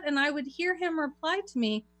said that and I would hear him reply to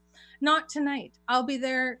me, not tonight. I'll be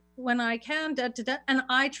there when I can, and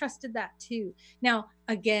I trusted that too. Now,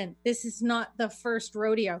 again, this is not the first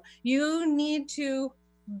rodeo. You need to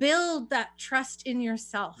build that trust in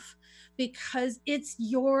yourself because it's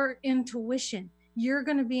your intuition. You're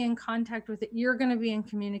going to be in contact with it. You're going to be in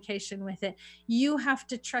communication with it. You have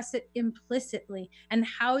to trust it implicitly. And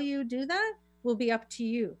how you do that will be up to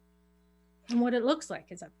you. And what it looks like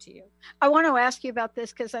is up to you. I want to ask you about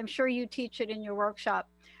this because I'm sure you teach it in your workshop.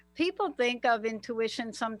 People think of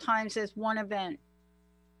intuition sometimes as one event.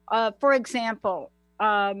 For example,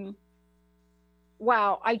 wow,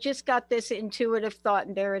 I just got this intuitive thought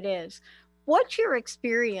and there it is. What's your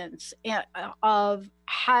experience of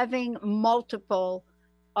having multiple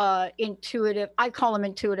intuitive, I call them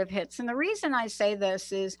intuitive hits. And the reason I say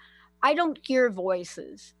this is I don't hear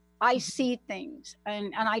voices. I see things.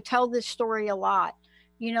 And I tell this story a lot.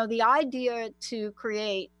 The idea to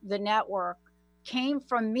create the network came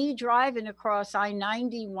from me driving across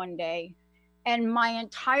I-90 one day, and my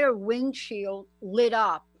entire windshield lit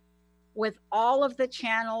up with all of the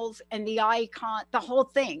channels and the icon, the whole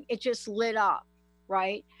thing. It just lit up,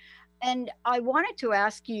 right? And I wanted to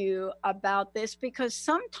ask you about this because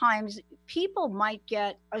sometimes people might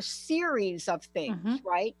get a series of things,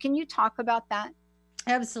 right? Can you talk about that?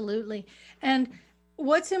 Absolutely. And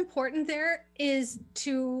what's important there is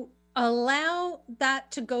to allow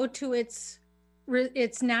that to go to its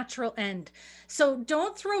natural end. So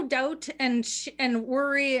don't throw doubt and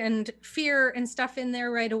worry and fear and stuff in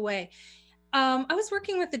there right away. I was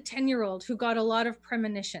working with a 10-year-old who got a lot of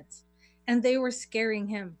premonitions and they were scaring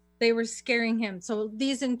him. So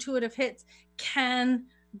these intuitive hits can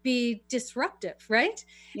be disruptive, right?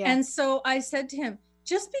 Yeah. And so I said to him,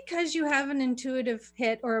 just because you have an intuitive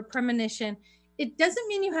hit or a premonition, it doesn't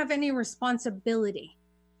mean you have any responsibility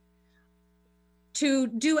to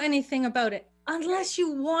do anything about it unless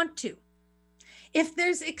you want to. If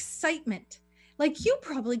there's excitement, like you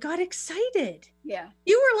probably got excited. Yeah.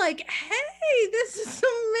 You were like, hey, this is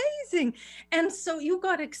amazing. And so you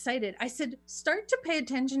got excited. I said, start to pay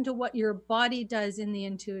attention to what your body does in the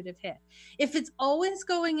intuitive hit. If it's always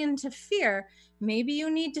going into fear, maybe you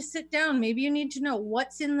need to sit down. Maybe you need to know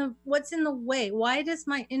what's in the way. Why does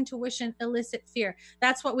my intuition elicit fear?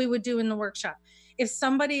 That's what we would do in the workshop. If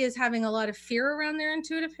somebody is having a lot of fear around their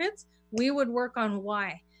intuitive hits, we would work on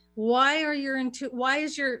why. Why have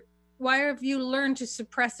you learned to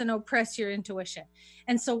suppress and oppress your intuition?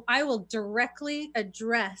 And so I will directly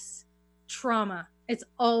address trauma. It's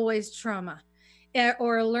always trauma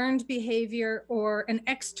or a learned behavior or an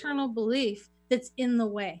external belief that's in the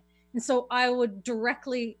way. And so I would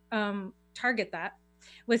directly target that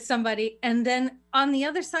with somebody. And then on the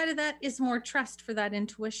other side of that is more trust for that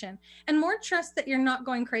intuition and more trust that you're not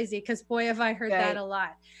going crazy. Because boy, have I heard that a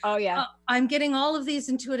lot. Oh yeah. I'm getting all of these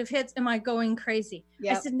intuitive hits. Am I going crazy?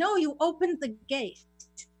 Yep. I said, no, you opened the gate.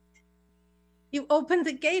 You opened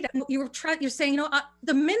the gate. You're saying,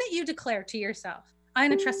 the minute you declare to yourself, I'm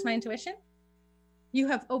going to trust my intuition, you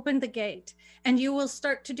have opened the gate and you will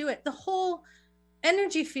start to do it. The whole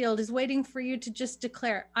energy field is waiting for you to just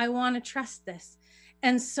declare, I want to trust this.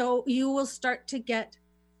 And so you will start to get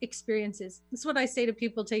experiences. That's what I say to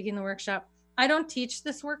people taking the workshop. I don't teach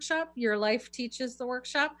this workshop. Your life teaches the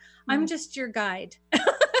workshop. I'm just your guide.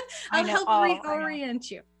 I'll help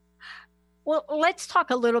reorient you. Well, let's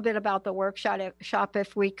talk a little bit about the workshop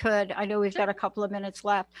if we could. I know we've got a couple of minutes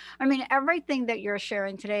left. I mean, everything that you're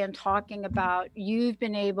sharing today and talking about, you've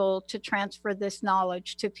been able to transfer this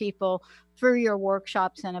knowledge to people through your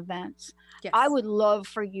workshops and events. Yes. I would love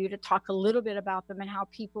for you to talk a little bit about them and how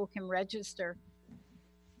people can register.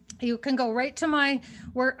 You can go right to my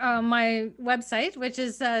website, which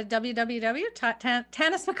is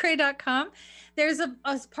www.tanismccrae.com. There's a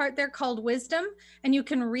part there called Wisdom, and you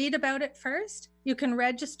can read about it first. You can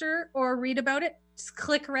register or read about it. Just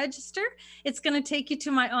click register. It's going to take you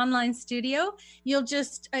to my online studio.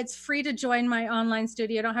 It's free to join my online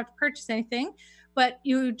studio. You don't have to purchase anything, but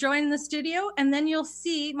you join the studio and then you'll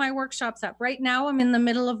see my workshops up. Right now, I'm in the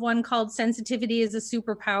middle of one called Sensitivity is a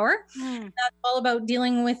Superpower. That's all about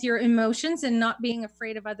dealing with your emotions and not being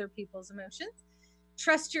afraid of other people's emotions.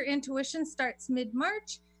 Trust Your Intuition starts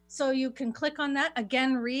mid-March. So you can click on that,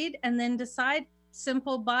 again, read, and then decide.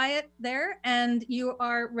 Simple, buy it there, and you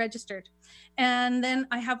are registered. And then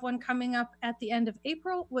I have one coming up at the end of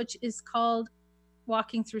April, which is called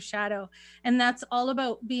Walking Through Shadow. And that's all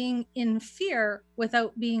about being in fear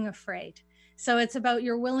without being afraid. So it's about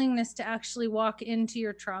your willingness to actually walk into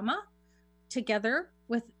your trauma together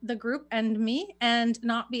with the group and me, and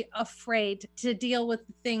not be afraid to deal with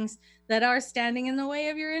the things that are standing in the way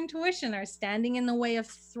of your intuition, are standing in the way of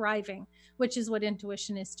thriving, which is what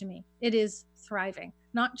intuition is to me. It is thriving,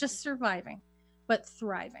 not just surviving, but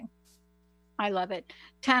thriving. I love it.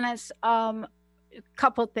 Tanis, a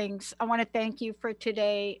couple things. I want to thank you for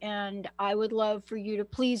today, and I would love for you to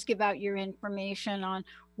please give out your information on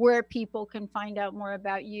where people can find out more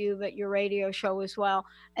about you, but your radio show as well.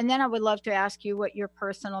 And then I would love to ask you what your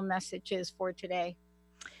personal message is for today.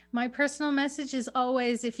 My personal message is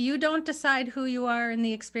always, if you don't decide who you are in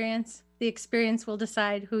the experience will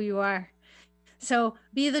decide who you are. So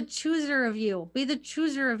be the chooser of you, be the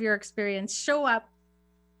chooser of your experience, show up,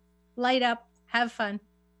 light up, have fun.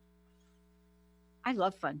 I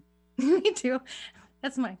love fun. Me too.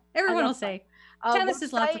 That's everyone will say. Tennis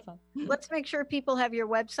is lots of fun. Let's make sure people have your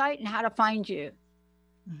website and how to find you.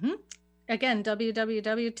 Again,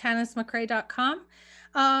 www.tanismccrae.com.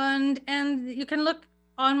 And you can look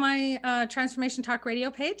on my Transformation Talk radio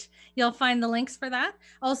page. You'll find the links for that.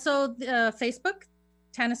 Also, Facebook,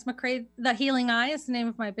 Tanis McCrae, The Healing Eye is the name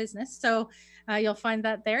of my business. So you'll find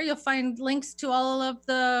that there. You'll find links to all of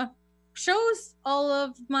the shows, all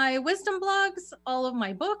of my wisdom blogs, all of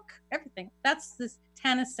my book, everything. That's this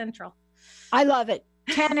Tanis Central. I love it.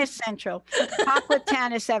 Tanis Central. Talk with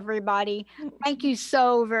Tanis, everybody. Thank you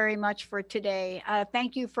so very much for today.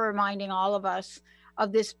 Thank you for reminding all of us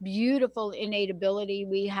of this beautiful innate ability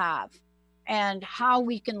we have and how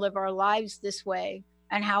we can live our lives this way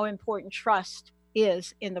and how important trust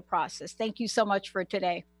is in the process. Thank you so much for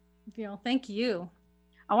today. Thank you.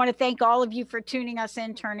 I want to thank all of you for tuning us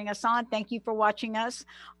in, turning us on. Thank you for watching us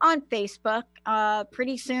on Facebook.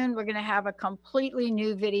 Pretty soon, we're going to have a completely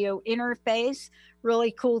new video interface,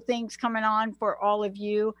 really cool things coming on for all of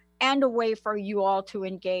you, and a way for you all to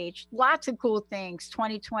engage. Lots of cool things.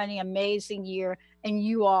 2020, amazing year, and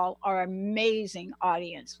you all are amazing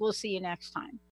audience. We'll see you next time.